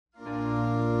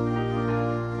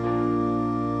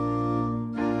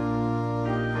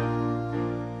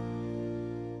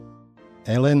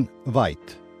Elen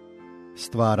Vajt,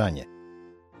 staranje.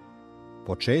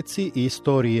 Počeci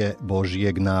istorije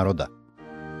Božjeg naroda.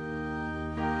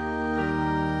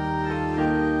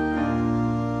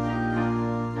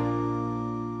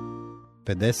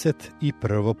 Pedeset i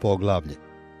prvo poglavlje.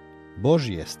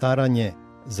 Božje staranje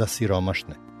za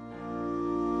siromašne.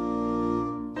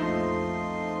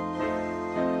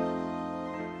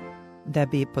 Da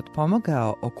bi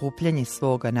potpomogao okupljanje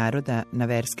svoga naroda na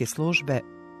verske službe,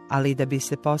 ali da bi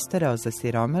se postarao za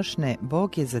siromašne,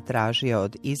 Bog je zatražio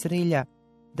od Izraelja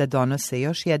da donose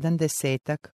još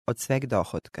 1/10 od sveg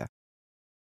dohotka.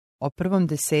 O prvom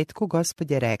 10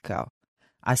 Gospod je rekao,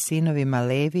 a sinovima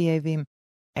Levijevim,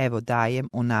 evo dajem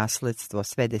u nasledstvo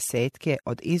sve 10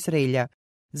 od Izraelja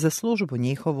za službu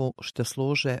njihovu što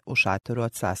služe u šatoru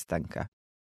od sastanka.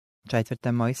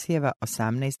 4. Mojsijeva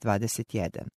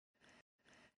 18:21.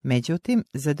 Međutim,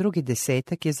 za drugi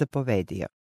 10 je zapovedio: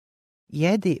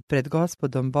 jedi pred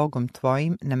Gospodom Bogom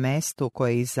tvojim na mestu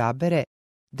koje izabere,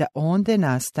 da onde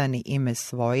nastani ime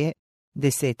svoje,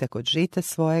 10 od žita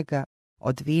svojega,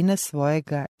 od vina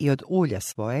svojega i od ulja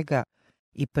svojega,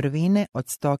 i prvine od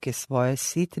stoke svoje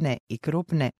sitne i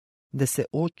krupne, da se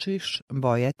učiš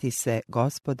bojati se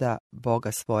Gospoda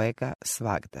Boga svojega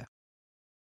svagda.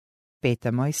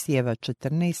 5. Mojsijeva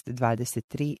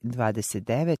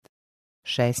 14:23-29,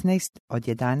 16 od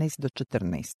 11 do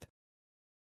 14.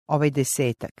 Ovaj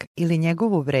 10 ili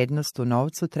njegovu vrednost u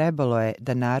novcu trebalo je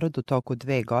da narod u toku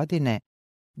 2 godine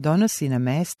donosi na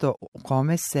mesto u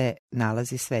kome se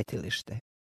nalazi svetilište.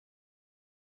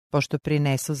 Pošto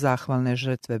prinesu zahvalne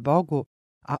žrtve Bogu,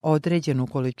 a određenu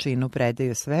količinu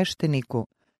predaju svešteniku,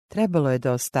 trebalo je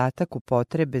da ostatak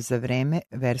upotrebe za vreme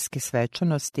verske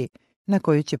svečanosti na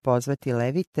koju će pozvati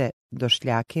levite,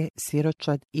 došljake,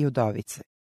 siročad i udovice.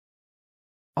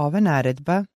 Ova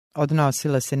naredba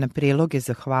odnosila se na priloge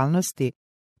zahvalnosti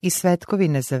i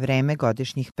svetkovine za vreme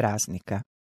godišnjih praznika.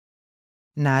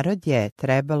 Narod je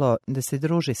trebalo da se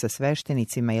druži sa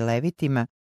sveštenicima i levitima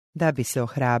da bi se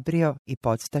ohrabrio i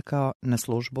podstakao na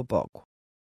službu Bogu.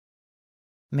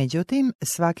 Međutim,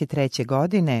 svake 3.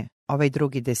 godine ovaj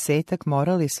drugi 10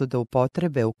 morali su da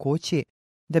upotrebe u kući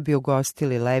da bi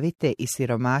ugostili levite i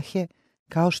siromahe,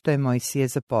 kao što je Mojsije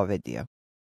zapovedio: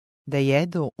 da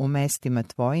jedu u mestima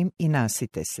tvojim i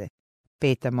nasite se.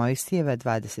 5. Mojsijeva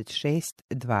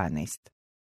 26:12.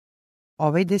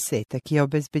 Ovaj 10 je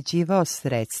obezbeđivao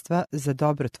sredstva za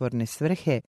dobrotvorne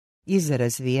svrhe i za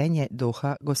razvijanje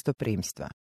duha gostoprimstva.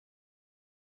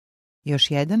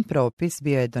 Još jedan propis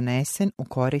bio je donesen u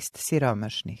korist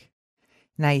siromašnih.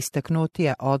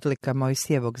 Najistaknutija odlika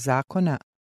Mojsijevog zakona,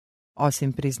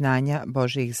 osim priznanja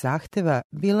Božjih zahteva,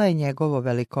 bila je njegovo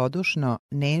velikodušno,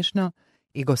 nežno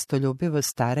i gostoljubivo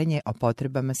staranje o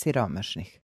potrebama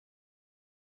siromašnih.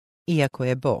 Iako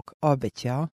je Bog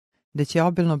obećao da će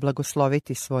obilno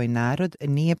blagosloviti svoj narod,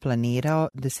 nije planirao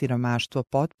da siromaštvo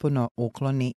potpuno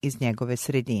ukloni iz njegove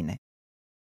sredine.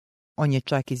 On je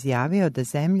čak izjavio da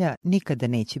zemlja nikada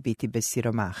neće biti bez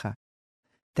siromaha.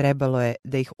 Trebalo je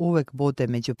da ih uvek bude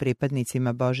među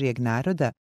pripadnicima Božijeg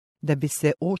naroda, da bi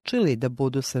se učili da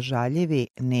budu sažaljivi,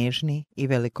 nežni i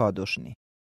velikodušni.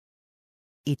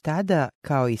 I tada,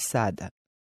 kao i sada,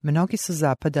 mnogi su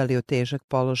zapadali u težak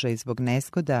položaj zbog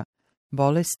nezgoda,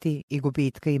 bolesti i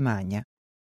gubitka imanja.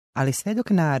 Ali sve dok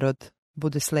narod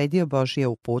bude sledio Božje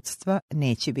uputstva,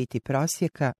 neće biti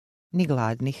prosjeka ni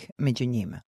gladnih među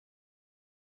njima.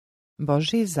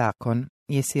 Božji zakon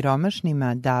je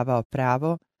siromašnima davao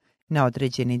pravo na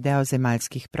određeni deo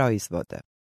zemaljskih proizvoda.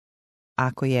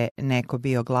 Ako je neko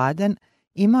bio gladan,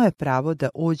 imao je pravo da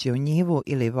uđe u njivu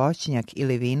ili voćnjak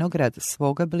ili vinograd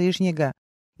svoga bližnjega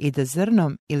i da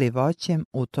zrnom ili voćem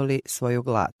utoli svoju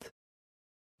glad.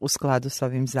 U skladu s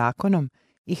ovim zakonom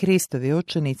i Hristovi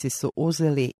učenici su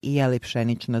uzeli i jeli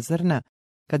pšenična zrna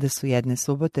kada su jedne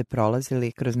subote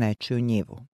prolazili kroz nečiju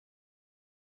njivu.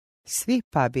 Svi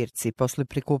pabirci posle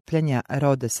prikupljanja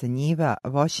roda sa njiva,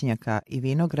 voćnjaka i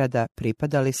vinograda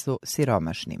pripadali su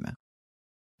siromašnima.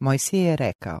 Mojsije je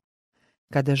rekao: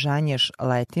 kada žanješ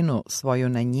letinu svoju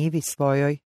na njivi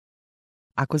svojoj,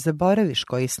 ako zaboraviš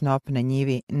koji snop na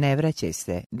njivi, ne vraćaj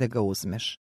se da ga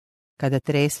uzmeš. Kada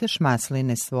treseš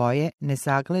masline svoje, ne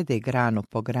zagledaj granu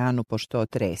po granu pošto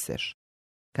otreseš.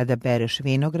 Kada bereš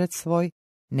vinograd svoj,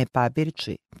 ne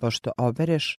pabirči pošto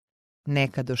obereš,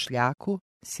 neka došljaku,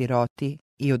 siroti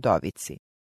i udovici.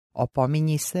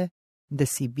 Opominji se da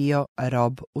si bio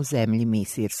rob u zemlji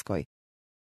misirskoj.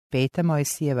 5.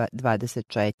 Mojsijeva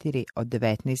 24 od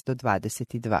 19 do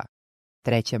 22.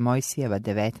 3. Mojsijeva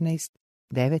 19,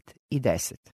 9 i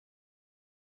 10.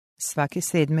 Svake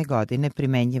 7. godine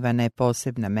primenjivana je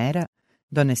posebna mera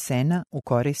donesena u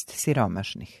korist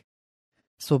siromašnih.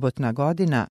 Subotna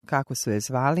godina, kako su je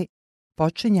zvali,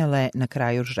 počinjala je na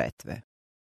kraju žetve.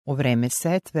 U vreme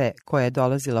setve, koja je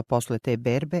dolazila posle te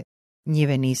berbe,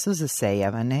 njive nisu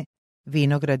zasejavane,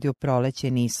 vinogradi u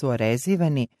proleće nisu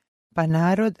orezivani, pa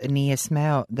narod nije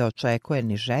smeo da očekuje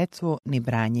ni žetvu, ni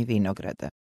branje vinograda.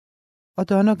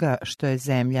 Od onoga što je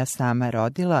zemlja sama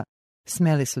rodila,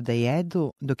 smeli su da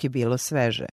jedu dok je bilo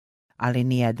sveže, ali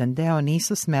nijedan deo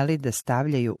nisu smeli da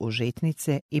stavljaju u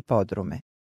žitnice i podrume.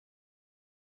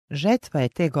 Žetva je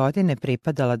te godine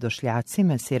pripadala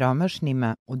došljacima,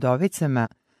 siromašnima, udovicama,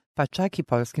 pa čak i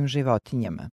poljskim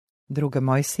životinjama. 2.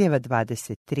 Mojsijeva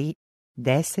 23,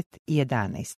 10 i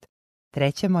 11.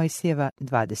 3. Mojsijeva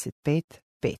 25,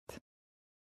 5.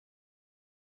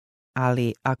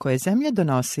 Ali ako je zemlja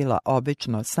donosila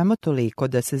obično samo toliko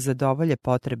da se zadovolje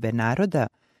potrebe naroda,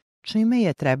 čime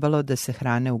je trebalo da se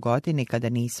hrane u godini kada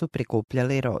nisu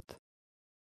prikupljali rod?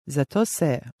 Za to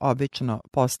se obično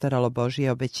postaralo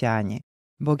Božje obećanje.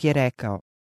 Bog je rekao: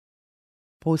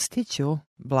 pustit ću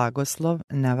blagoslov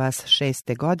na vas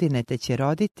 6. godine, te će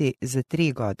roditi za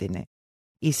 3 godine.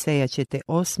 I sejaćete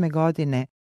 8. godine,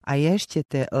 a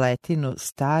ješćete letinu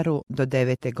staru do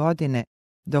 9. godine,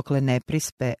 dokle ne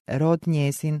prispe rod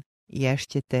njezin,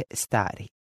 ješćete stari.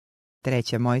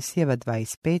 3. Mojsijeva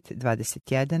 25,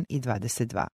 21 i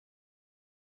 22.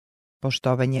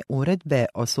 Poštovanje uredbe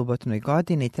o subotnoj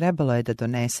godini trebalo je da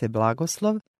donese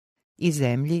blagoslov i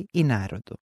zemlji i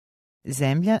narodu.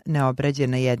 Zemlja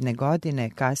neobrađena jedne godine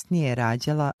kasnije je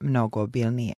rađala mnogo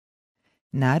obilnije.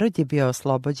 Narod je bio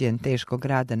oslobođen teškog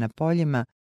rada na poljima,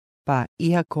 pa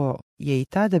iako je i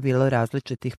tada bilo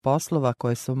različitih poslova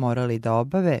koje su morali da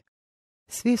obave,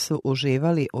 svi su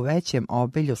uživali u većem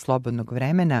obilju slobodnog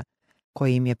vremena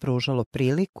koje im je pružalo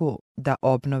priliku da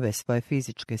obnove svoje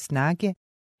fizičke snage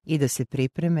i da se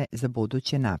pripreme za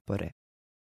buduće napore.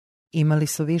 Imali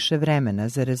su više vremena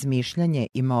za razmišljanje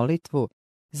i molitvu,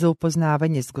 za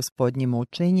upoznavanje s Gospodnjim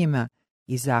učenjima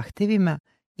i zahtevima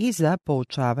i za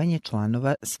poučavanje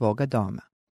članova svoga doma.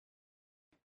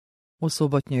 U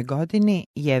subotnjoj godini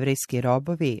jevrejski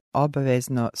robovi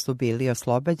obavezno su bili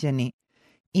oslobađani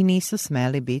i nisu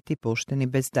smeli biti pušteni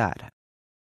bez dara.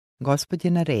 Gospod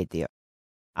je naredio: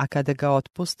 a kada ga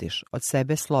otpustiš od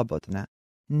sebe slobodna,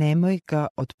 nemoj ga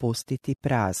otpustiti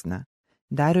prazna.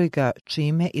 Daruj ga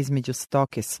čime između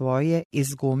stoke svoje, iz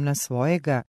gumna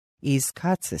svojega i iz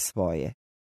kace svoje.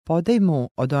 Podaj mu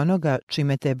od onoga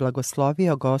čime te je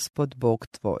blagoslovio Gospod Bog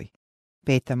tvoj.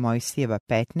 5. Mojsijeva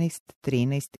 15,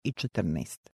 13 i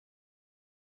 14.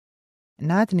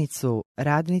 Nadnicu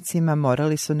radnicima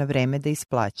morali su na vreme da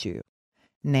isplaćuju.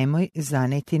 Nemoj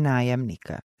zaneti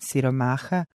najamnika,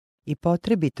 siromaha i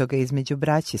potrebitoga između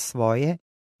braće svoje,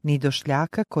 ni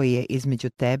došljaka koji je između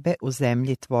tebe u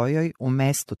zemlji tvojoj u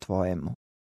mestu tvojemu.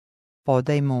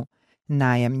 Podaj mu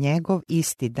najam njegov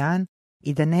isti dan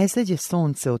i da ne zađe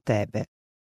sunce u tebe,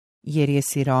 jer je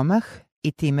siromah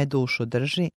i time dušu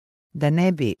drži, da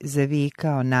ne bi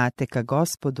zavikao nateka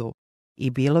Gospodu i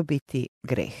bilo bi ti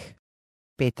greh.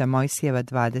 5. Mojsijeva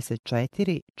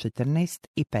 24, 14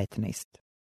 i 15.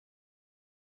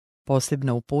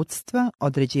 Posebna uputstva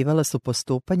određivala su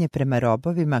postupanje prema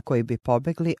robovima koji bi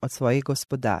pobegli od svojih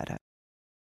gospodara.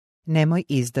 Nemoj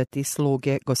izdati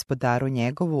sluge gospodaru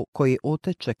njegovu koji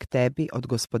uteče k tebi od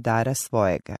gospodara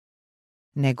svojega,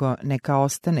 nego neka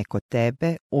ostane kod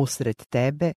tebe, usred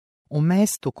tebe, u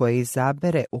mestu koje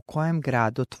izabere u kojem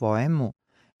gradu tvojemu,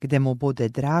 gde mu bude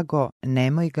drago,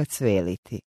 nemoj ga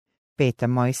cveliti. 5.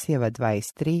 Mojsijeva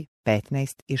 23,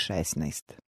 15 i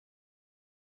 16.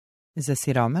 Za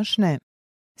siromašne,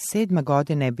 7.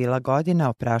 godina je bila godina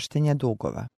opraštanja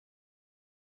dugova.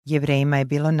 Jevrejima je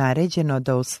bilo naređeno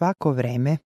da u svako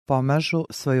vreme pomažu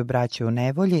svoju braću u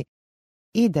nevolji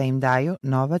i da im daju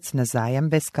novac na zajam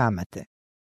bez kamate.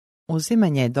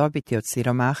 Uzimanje dobiti od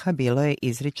siromaha bilo je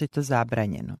izričito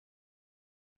zabranjeno.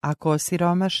 Ako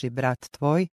osiromaši brat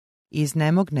tvoj,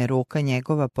 iznemogne ruka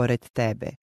njegova pored tebe,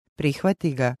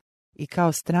 prihvati ga i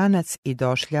kao stranac i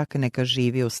došljak neka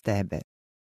živi uz tebe.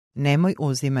 Nemoj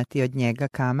uzimati od njega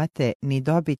kamate ni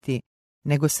dobiti,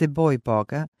 nego se boj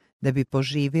Boga, da bi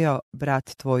poživio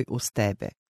brat tvoj uz tebe.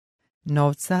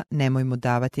 Novca nemoj mu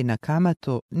davati na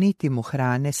kamatu, niti mu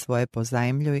hrane svoje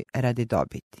pozajmljuj radi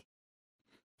dobiti.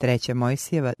 3.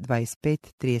 Mojsijeva 25,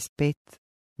 35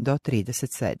 do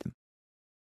 37.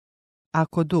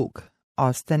 Ako dug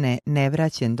ostane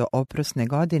nevraćen do oprosne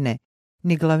godine,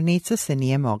 ni glavnica se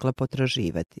nije mogla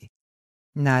potraživati.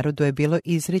 Narodu je bilo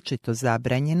izričito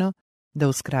zabranjeno da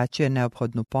uskraćuje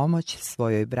neophodnu pomoć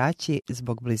svojoj braći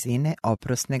zbog blizine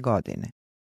oprosne godine.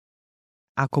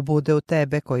 Ako bude u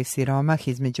tebe koji siromah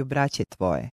između braće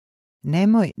tvoje,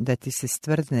 nemoj da ti se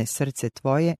stvrdne srce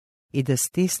tvoje i da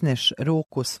stisneš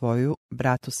ruku svoju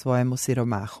bratu svojemu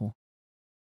siromahu.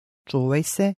 Čuvaj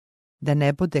se da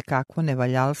ne bude kakvo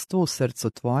nevaljalstvo u srcu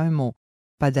tvojemu,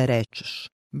 pa da rečeš,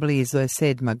 blizu je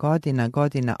 7. godina,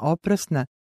 godina oprosna,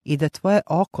 i da tvoje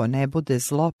oko ne bude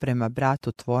zlo prema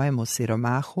bratu tvojemu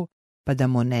siromahu, pa da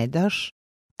mu ne daš,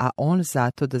 a on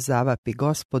zato da zavapi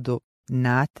Gospodu,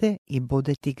 nate i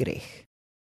bude ti greh.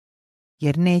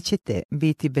 Jer nećete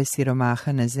biti bez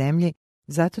siromaha na zemlji,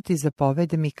 zato ti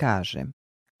zapovedem i kažem,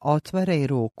 otvaraj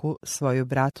ruku svoju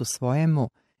bratu svojemu,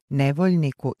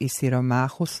 nevoljniku i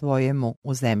siromahu svojemu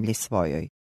u zemlji svojoj.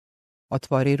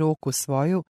 Otvori ruku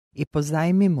svoju i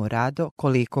pozajmi mu rado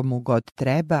koliko mu god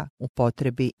treba u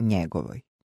potrebi njegovoj.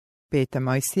 5.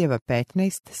 Mojsijeva 15,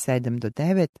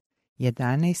 7-9,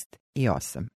 11 i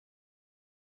 8.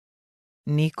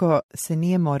 Niko se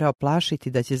nije morao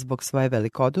plašiti da će zbog svoje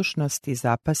velikodušnosti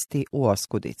zapasti u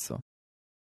oskudicu.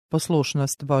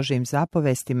 Poslušnost Božjim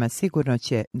zapovestima sigurno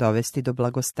će dovesti do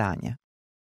blagostanja.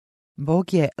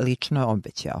 Bog je lično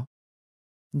obećao.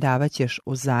 Davaćeš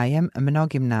u zajam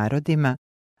mnogim narodima,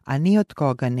 a ni od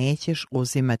koga nećeš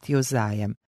uzimati u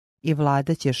zajam, i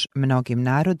vladaćeš mnogim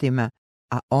narodima,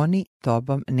 a oni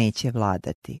tobom neće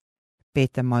vladati.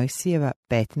 5. Mojsijeva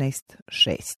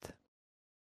 15:6.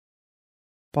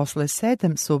 Posle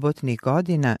 7 subotnih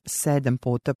godina, 7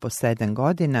 puta po 7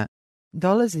 godina,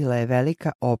 dolazila je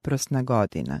velika oprosna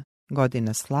godina,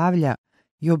 godina slavlja,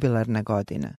 jubilarna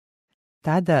godina.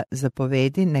 Tada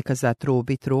zapovedi neka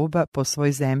zatrubi truba po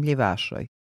svoj zemlji vašoj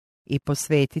i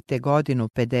posvetite godinu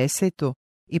 50.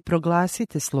 i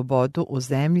proglasite slobodu u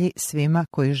zemlji svima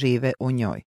koji žive u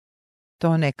njoj.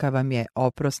 To neka vam je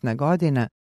oprosna godina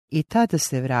i tada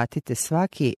se vratite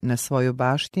svaki na svoju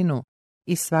baštinu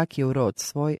i svaki u rod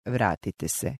svoj vratite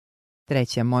se.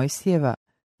 3. Mojsijeva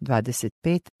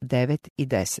 25, 9 i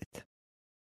 10.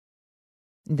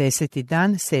 10.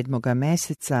 dan 7.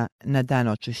 meseca, na dan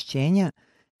očišćenja,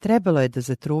 trebalo je da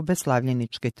zatrube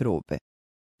slavljeničke trube.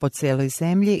 Po cijeloj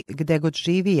zemlji, gde god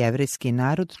živi jevrejski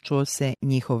narod, čuo se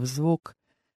njihov zvuk,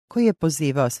 koji je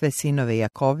pozivao sve sinove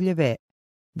Jakovljeve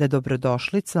da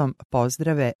dobrodošlicom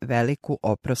pozdrave veliku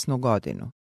oprosnu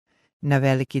godinu. Na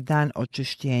veliki dan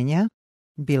očišćenja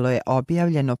bilo je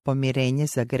objavljeno pomirenje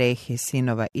za grehe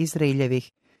sinova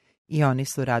Izraeljevih i oni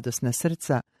su radosna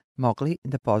srca mogli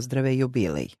da pozdrave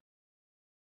jubilej.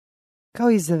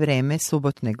 Kao i za vreme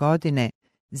subotne godine,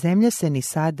 zemlja se ni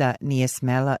sada nije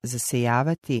smela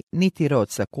zasejavati, niti rod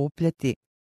sakupljati,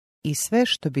 i sve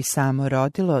što bi samo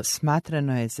rodilo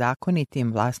smatrano je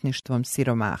zakonitim vlasništvom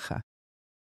siromaha.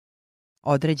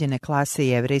 Određene klase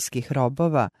jevrejskih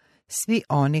robova, svi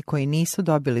oni koji nisu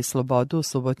dobili slobodu u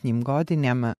subotnjim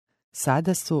godinama,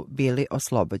 sada su bili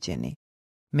oslobođeni.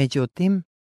 Međutim,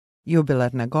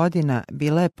 jubilarna godina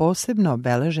bila je posebno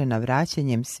obeležena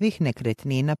vraćanjem svih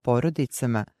nekretnina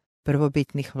porodicama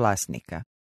prvobitnih vlasnika.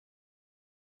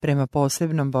 Prema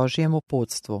posebnom Božjem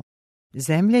uputstvu,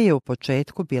 zemlja je u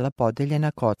početku bila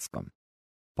podeljena kockom.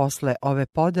 Posle ove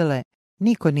podele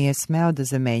niko nije smeo da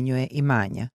zamenjuje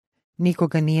imanja.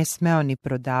 Nikoga nije smeo ni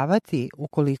prodavati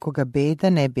ukoliko ga beda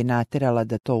ne bi naterala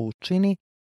da to učini,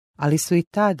 ali su i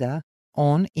tada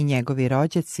on i njegovi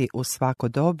rođaci u svako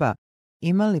doba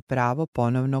imali pravo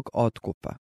ponovnog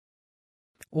otkupa.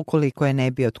 Ukoliko je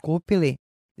ne bi otkupili,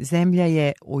 zemlja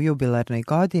je u jubilarnoj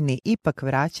godini ipak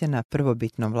vraćena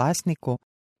prvobitnom vlasniku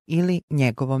ili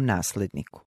njegovom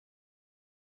nasledniku.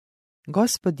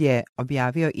 Gospod je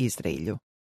objavio Izraelju: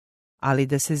 ali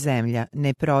da se zemlja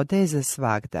ne prodaje za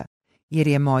svagda, jer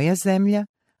je moja zemlja,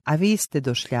 a vi ste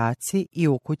došljaci i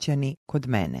ukućani kod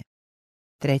mene.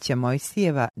 3.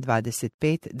 Mojsijeva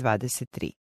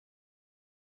 25-23.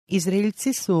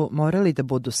 Izraeljci su morali da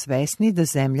budu svesni da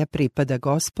zemlja pripada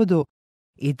Gospodu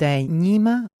i da je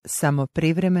njima samo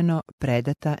privremeno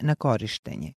predata na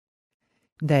korištenje.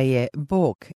 Da je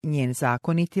Bog njen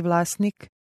zakoniti vlasnik,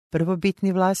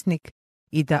 prvobitni vlasnik,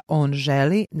 i da on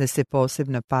želi da se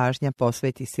posebna pažnja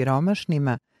posveti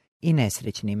siromašnima i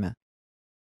nesrećnima.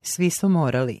 Svi su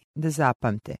morali da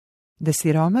zapamte da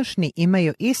siromašni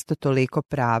imaju isto toliko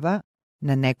prava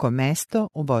na neko mesto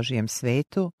u Božjem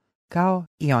svetu kao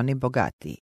i oni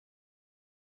bogatiji.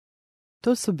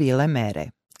 To su bile mere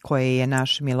koje je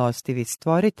naš milostivi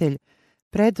stvoritelj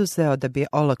preduzeo da bi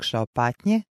olakšao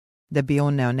patnje, da bi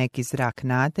uneo neki zrak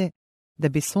nade, da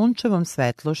bi sunčevom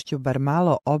svetlošću bar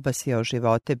malo obasjao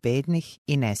živote bednih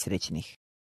i nesrećnih.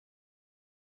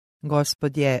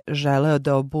 Gospod je želeo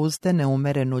da obuzda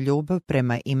neumerenu ljubav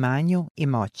prema imanju i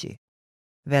moći.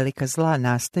 Velika zla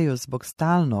nastaju zbog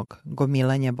stalnog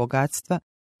gomilanja bogatstva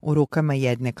u rukama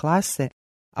jedne klase,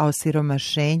 a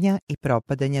osiromašenja i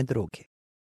propadanja druge.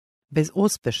 Bez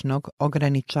uspešnog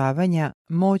ograničavanja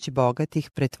moć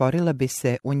bogatih pretvorila bi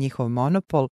se u njihov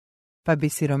monopol, pa bi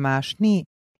siromašniji,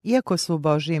 iako su u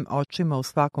Božjim očima u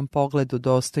svakom pogledu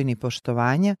dostojni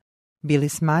poštovanja, bili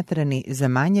smatrani za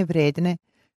manje vredne,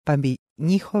 pa bi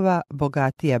njihova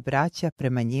bogatija braća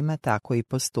prema njima tako i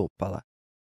postupala.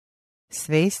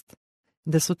 Svest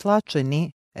da su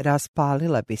tlačeni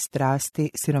raspalila bi strasti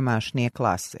siromašnije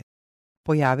klase.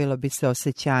 Pojavilo bi se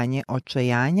osjećanje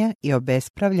očajanja i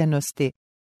obespravljenosti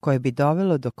koje bi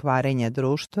dovelo do kvarenja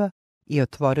društva i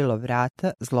otvorilo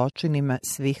vrata zločinima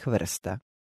svih vrsta.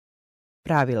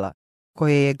 Pravila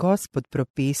koje je Gospod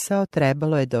propisao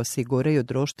trebalo je da osiguraju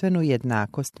društvenu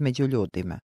jednakost među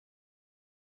ljudima.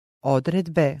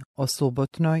 Odredbe o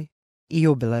subotnoj i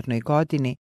jubilarnoj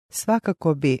godini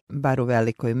svakako bi, bar u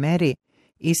velikoj meri,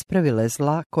 ispravile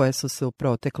zla koja su se u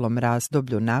proteklom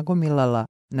razdoblju nagomilala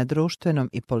na društvenom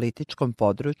i političkom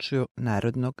području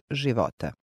narodnog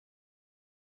života.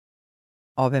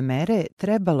 Ove mere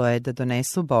trebalo je da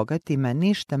donesu bogatima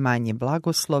ništa manji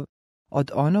blagoslov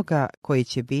od onoga koji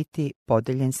će biti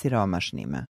podeljen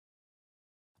siromašnima.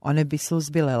 One bi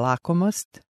suzbile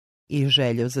lakomost i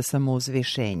želju za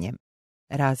samouzvišenjem,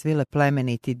 razvile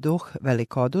plemeniti duh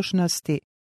velikodušnosti,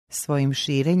 svojim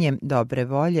širenjem dobre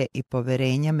volje i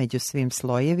poverenja među svim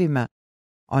slojevima,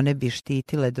 one bi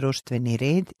štitile društveni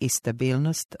red i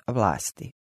stabilnost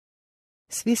vlasti.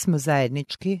 Svi smo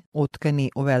zajednički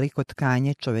utkani u veliko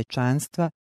tkanje čovečanstva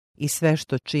i sve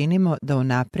što činimo da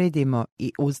unapredimo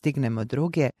i uzdignemo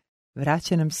druge,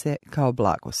 vraća nam se kao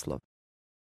blagoslov.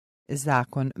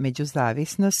 Zakon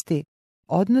međuzavisnosti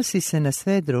odnosi se na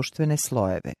sve društvene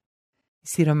slojeve.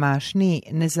 Siromašniji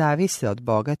ne zavise od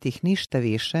bogatih ništa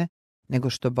više nego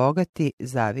što bogati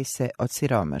zavise od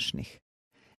siromašnih.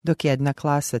 Dok jedna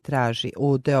klasa traži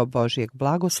udeo Božjeg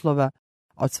blagoslova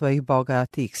od svojih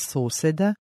bogatih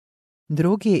suseda,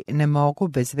 drugi ne mogu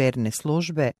bez verne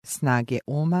službe, snage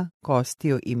uma,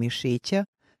 kostiju i mišića,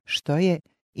 što je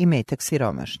imetak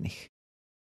siromašnih.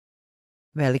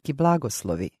 Veliki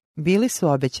blagoslovi bili su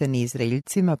obećani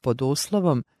Izraeljcima pod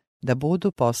uslovom da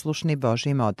budu poslušni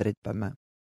Božjim odredbama.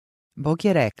 Bog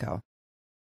je rekao: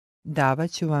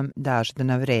 davat ću vam dažd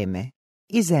na vreme,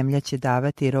 i zemlja će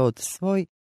davati rod svoj,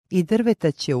 i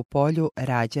drveta će u polju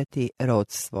rađati rod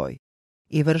svoj.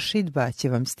 I vršidba će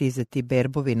vam stizati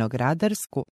berbu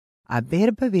vinogradarsku, a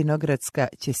berba vinogradska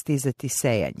će stizati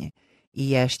sejanje, i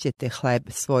ješćete hleb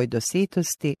svoj do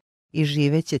sitosti, i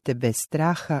živećete bez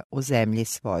straha u zemlji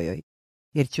svojoj.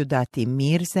 Jer ću dati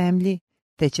mir zemlji,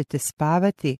 te ćete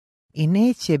spavati, i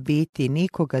neće biti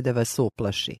nikoga da vas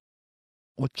uplaši.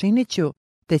 Učinit ću,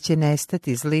 te će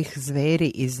nestati zlih zveri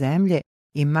iz zemlje,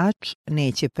 i mač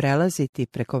neće prelaziti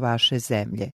preko vaše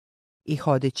zemlje. I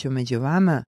hodit ću među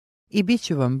vama, i bit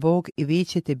ću vam Bog, i vi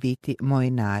ćete biti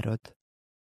moj narod.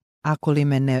 Ako li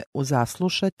me ne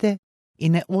uzaslušate i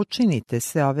ne učinite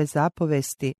sve ove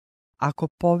zapovesti, ako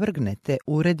povrgnete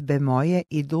uredbe moje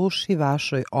i duši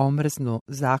vašoj omrznu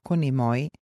zakoni moji,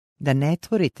 da ne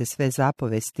tvorite sve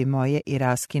zapovesti moje i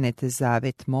raskinete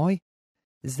zavet moj,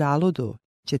 zaludu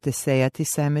ćete sejati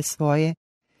seme svoje,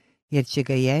 jer će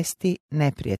ga jesti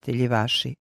neprijatelji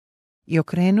vaši. I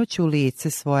okrenut ću lice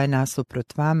svoje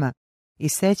nasuprot vama, i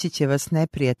seći će vas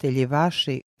neprijatelji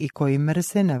vaši, i koji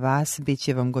mrze na vas bit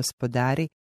će vam gospodari,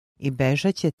 i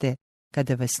bežat ćete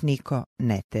kada vas niko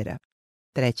ne tera.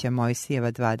 3.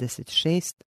 Mojsijeva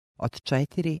 26, od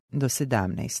 4 do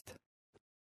 17.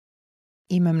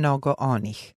 Ima mnogo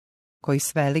onih koji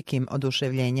s velikim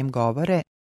oduševljenjem govore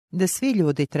da svi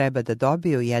ljudi treba da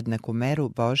dobiju jednaku meru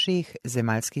Božjih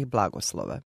zemaljskih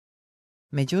blagoslova.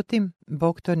 Međutim,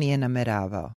 Bog to nije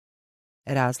nameravao.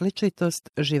 Različitost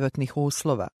životnih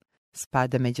uslova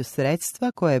spada među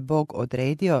sredstva koje je Bog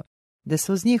odredio da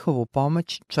se uz njihovu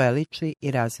pomoć čeliči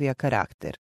i razvija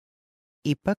karakter.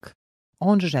 Ipak,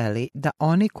 on želi da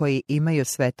oni koji imaju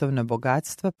svetovno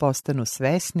bogatstvo postanu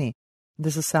svesni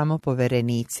da su samo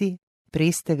poverenici,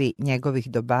 pristavi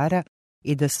njegovih dobara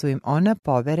i da su im ona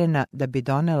poverena da bi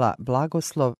donela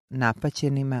blagoslov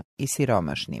napaćenima i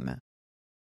siromašnima.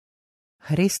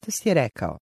 Hristos je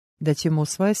rekao da ćemo u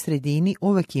svojoj sredini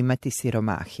uvek imati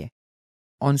siromahe.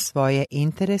 On svoje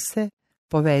interese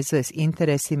povezuje s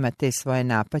interesima te svoje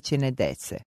napaćene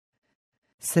dece.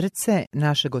 Srce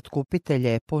našeg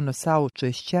otkupitelja je puno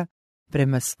saučešća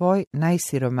prema svoj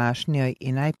najsiromašnijoj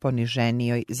i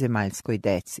najponiženijoj zemaljskoj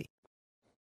deci.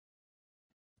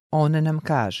 On nam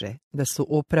kaže da su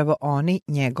upravo oni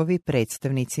njegovi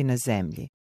predstavnici na zemlji.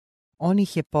 On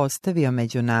ih je postavio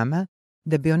među nama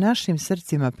da bi u našim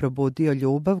srcima probudio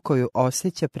ljubav koju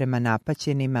osjeća prema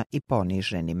napaćenima i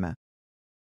poniženima.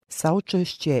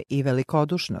 Saučešće i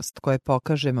velikodušnost koje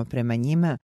pokažemo prema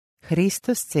njima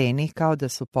Hristos ceni kao da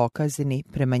su pokazani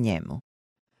prema njemu.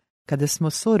 Kada smo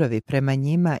surovi prema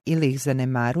njima ili ih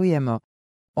zanemarujemo,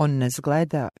 on nas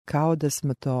gleda kao da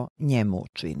smo to njemu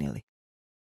učinili.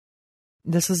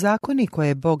 Da su zakoni koje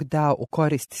je Bog dao u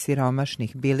korist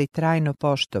siromašnih bili trajno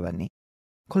poštovani,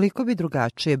 koliko bi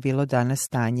drugačije bilo danas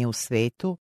stanje u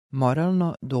svetu,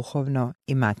 moralno, duhovno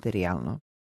i materijalno.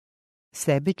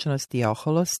 Sebičnost i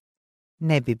oholost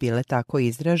ne bi bile tako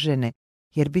izražene,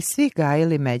 jer bi svi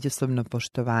gajili međusobno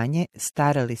poštovanje,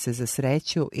 starali se za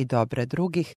sreću i dobra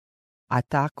drugih, a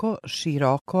tako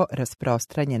široko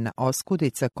rasprostranjena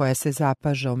oskudica koja se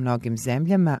zapaža u mnogim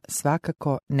zemljama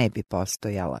svakako ne bi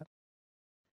postojala.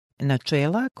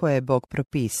 Načela koje je Bog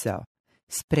propisao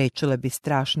sprečila bi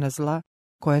strašna zla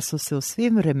koja su se u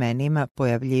svim vremenima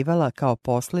pojavljivala kao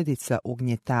posljedica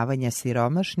ugnjetavanja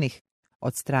siromašnih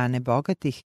od strane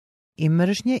bogatih i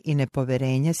mržnje i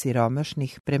nepoverenja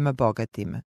siromašnih prema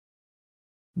bogatima.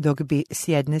 Dok bi s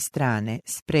jedne strane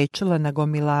sprečila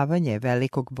nagomilavanje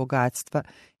velikog bogatstva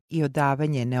i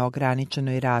odavanje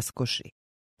neograničenoj raskoši,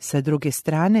 sa druge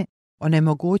strane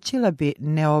onemogućila bi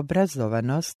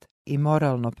neobrazovanost i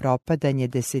moralno propadanje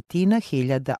desetina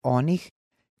hiljada onih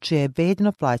čija je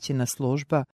bedno plaćena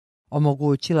služba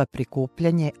omogućila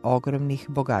prikupljanje ogromnih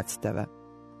bogatstava.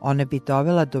 Ona bi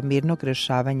dovela do mirnog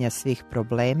rješavanja svih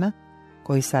problema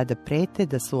koji sada prete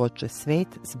da suoče svet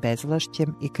s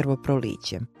bezvlašćem i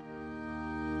krvoprolićem.